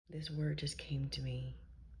This word just came to me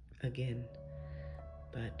again.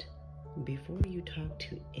 But before you talk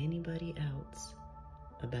to anybody else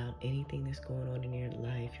about anything that's going on in your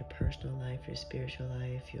life, your personal life, your spiritual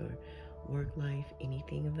life, your work life,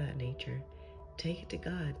 anything of that nature, take it to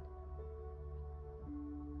God.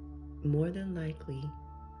 More than likely,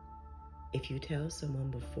 if you tell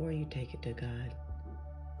someone before you take it to God,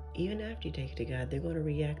 even after you take it to God, they're going to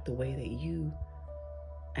react the way that you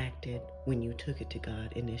acted when you took it to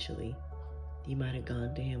God initially. You might have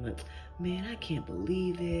gone to him like, man, I can't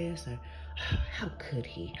believe this, or how could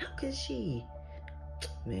he? How could she?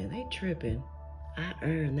 Man, they tripping. I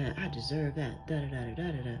earned that. I deserve that.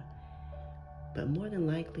 Da-da-da-da-da-da. But more than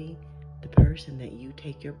likely, the person that you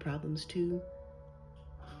take your problems to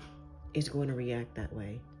is going to react that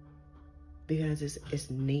way. Because it's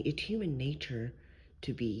human nature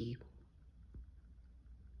to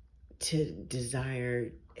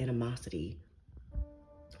desire animosity.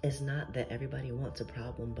 It's not that everybody wants a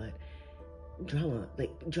problem, but drama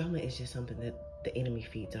is just something that the enemy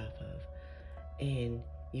feeds off of. And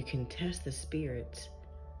you can test the spirits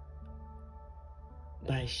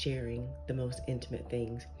by sharing the most intimate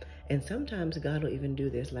things. And sometimes God will even do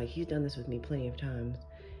this. Like, he's done this with me plenty of times.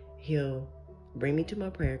 He'll bring me to my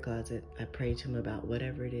prayer closet. I pray to him about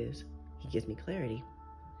whatever it is. He gives me clarity.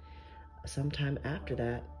 Sometime after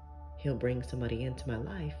that, he'll bring somebody into my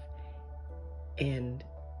life and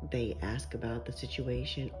they ask about the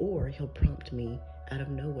situation, or he'll prompt me out of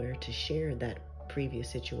nowhere to share that previous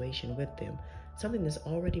situation with them. Something that's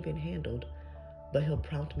already been handled, but he'll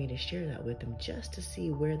prompt me to share that with them just to see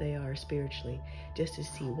where they are spiritually, just to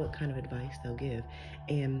see what kind of advice they'll give.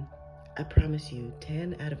 And I promise you,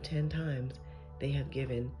 10 out of 10 times, they have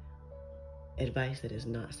given advice that is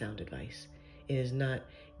not sound advice. It is not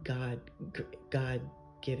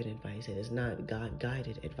God-given advice. It is not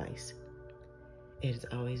God-guided advice. It has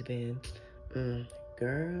always been,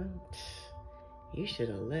 girl, you should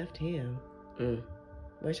have left him.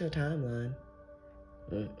 What's your timeline?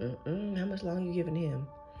 How much longer you giving him?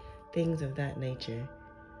 Things of that nature.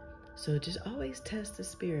 So just always test the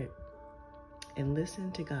spirit and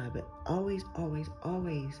listen to God, but always, always,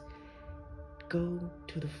 always go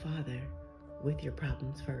to the Father with your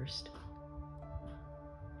problems first.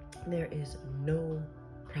 There is no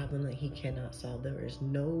problem that he cannot solve. There is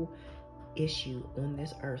no issue on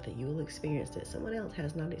this earth that you will experience that someone else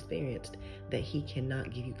has not experienced that he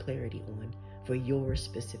cannot give you clarity on for your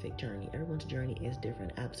specific journey. Everyone's journey is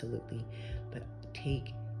different, absolutely, but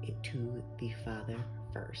take it to the Father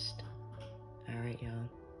first. All right, y'all.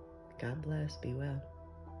 God bless. Be well.